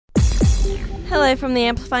Hello from the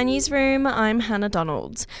Amplify Newsroom, I'm Hannah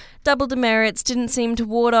Donald. Double demerits didn't seem to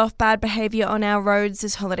ward off bad behaviour on our roads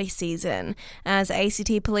this holiday season, as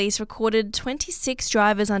ACT Police recorded 26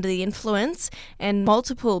 drivers under the influence and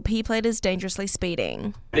multiple P-platers dangerously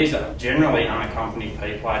speeding. These are generally unaccompanied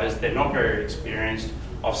P-platers. They're not very experienced.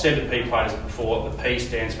 I've said to P-platers before, the P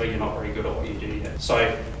stands for you're not very good at what you do yet.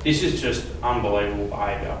 So this is just unbelievable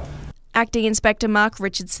behaviour. Acting Inspector Mark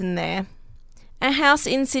Richardson there. A house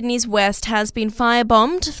in Sydney's west has been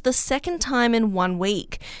firebombed for the second time in 1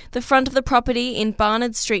 week. The front of the property in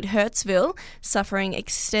Barnard Street, Hurstville, suffering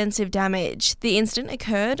extensive damage. The incident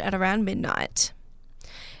occurred at around midnight.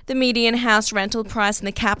 The median house rental price in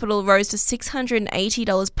the capital rose to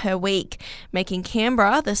 $680 per week, making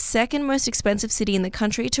Canberra the second most expensive city in the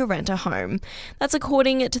country to rent a home. That's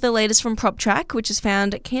according to the latest from PropTrack, which has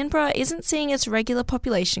found Canberra isn't seeing its regular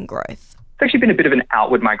population growth. There's actually been a bit of an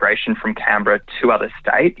outward migration from Canberra to other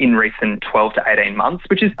states in recent 12 to 18 months,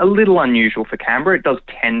 which is a little unusual for Canberra. It does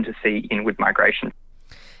tend to see inward migration.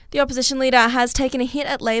 The opposition leader has taken a hit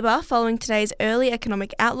at Labor following today's early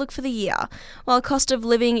economic outlook for the year. While cost of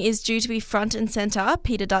living is due to be front and centre,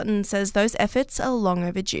 Peter Dutton says those efforts are long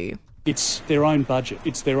overdue. It's their own budget,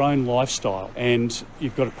 it's their own lifestyle, and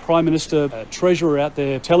you've got a Prime Minister, a Treasurer out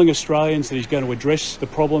there telling Australians that he's going to address the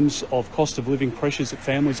problems of cost of living pressures that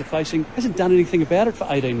families are facing. Hasn't done anything about it for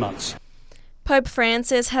 18 months. Pope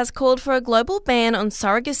Francis has called for a global ban on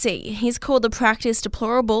surrogacy. He's called the practice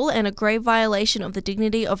deplorable and a grave violation of the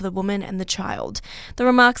dignity of the woman and the child. The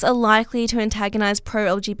remarks are likely to antagonise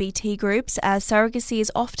pro-LGBT groups, as surrogacy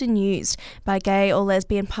is often used by gay or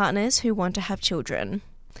lesbian partners who want to have children.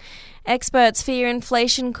 Experts fear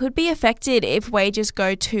inflation could be affected if wages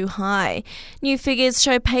go too high. New figures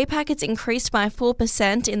show pay packets increased by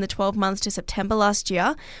 4% in the 12 months to September last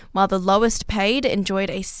year, while the lowest paid enjoyed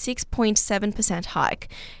a 6.7%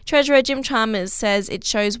 hike. Treasurer Jim Chalmers says it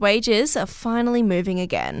shows wages are finally moving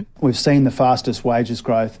again. We've seen the fastest wages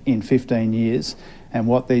growth in 15 years, and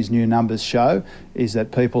what these new numbers show is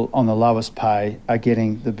that people on the lowest pay are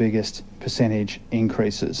getting the biggest percentage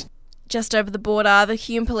increases. Just over the border, the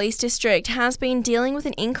Hume Police District has been dealing with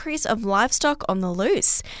an increase of livestock on the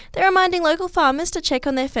loose. They're reminding local farmers to check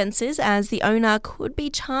on their fences, as the owner could be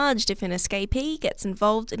charged if an escapee gets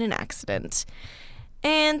involved in an accident.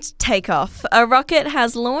 And takeoff. A rocket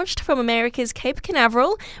has launched from America's Cape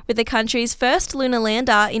Canaveral with the country's first lunar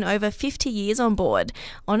lander in over 50 years on board,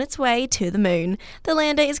 on its way to the moon. The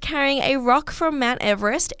lander is carrying a rock from Mount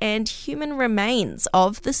Everest and human remains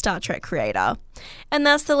of the Star Trek creator. And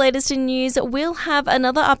that's the latest in news. We'll have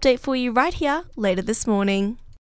another update for you right here later this morning.